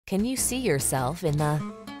Can you see yourself in the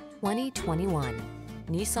 2021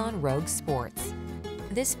 Nissan Rogue Sports?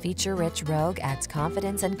 This feature-rich Rogue adds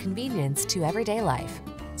confidence and convenience to everyday life.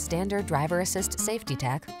 Standard driver assist safety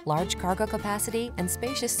tech, large cargo capacity, and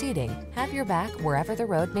spacious seating have your back wherever the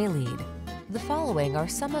road may lead. The following are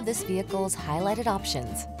some of this vehicle's highlighted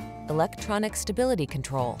options: electronic stability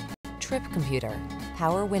control, trip computer,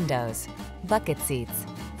 power windows, bucket seats,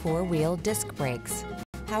 four-wheel disc brakes,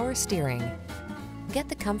 power steering. Get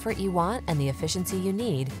the comfort you want and the efficiency you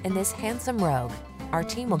need in this handsome Rogue. Our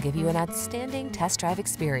team will give you an outstanding test drive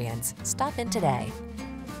experience. Stop in today.